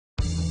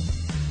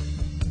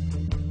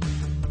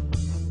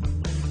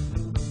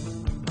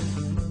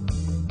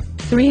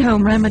3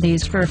 home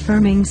remedies for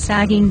firming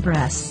sagging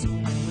breasts.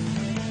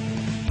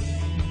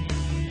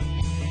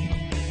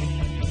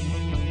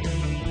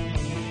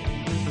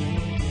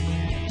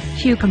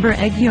 Cucumber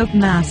egg yolk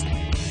mask.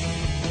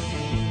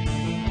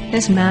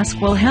 This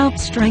mask will help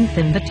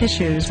strengthen the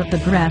tissues of the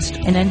breast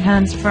and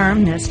enhance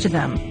firmness to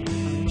them.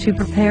 To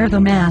prepare the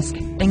mask,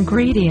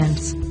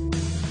 ingredients: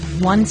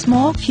 1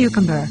 small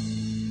cucumber,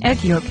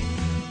 egg yolk,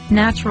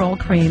 natural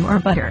cream or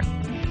butter.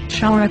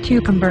 Shower a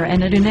cucumber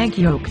and an egg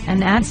yolk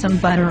and add some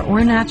butter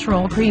or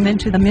natural cream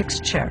into the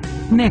mixture.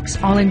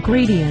 Mix all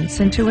ingredients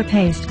into a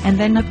paste and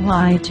then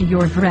apply it to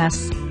your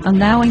breasts,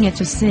 allowing it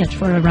to sit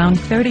for around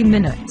 30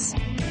 minutes.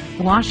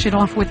 Wash it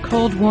off with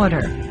cold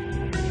water.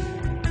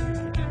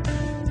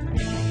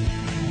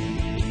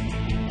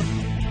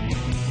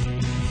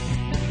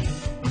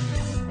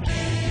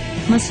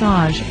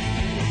 Massage.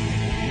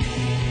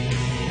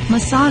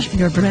 Massage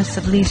your breasts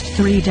at least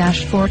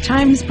 3-4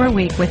 times per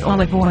week with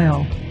olive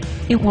oil.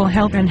 It will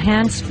help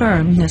enhance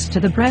firmness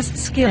to the breast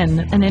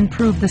skin and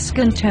improve the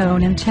skin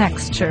tone and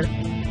texture.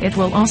 It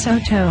will also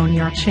tone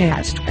your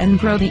chest and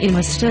grow the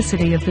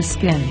elasticity of the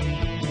skin.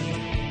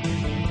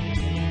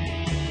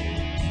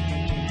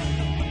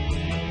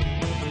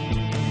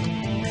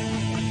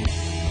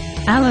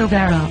 Aloe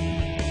vera.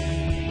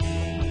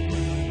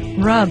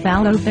 Rub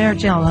aloe vera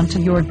gel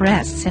onto your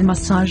breasts and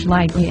massage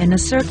lightly in a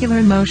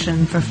circular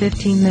motion for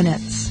 15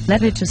 minutes.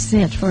 Let it to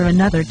sit for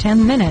another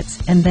 10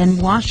 minutes and then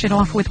wash it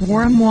off with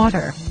warm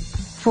water.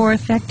 For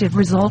effective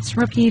results,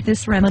 repeat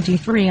this remedy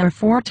 3 or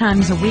 4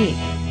 times a week.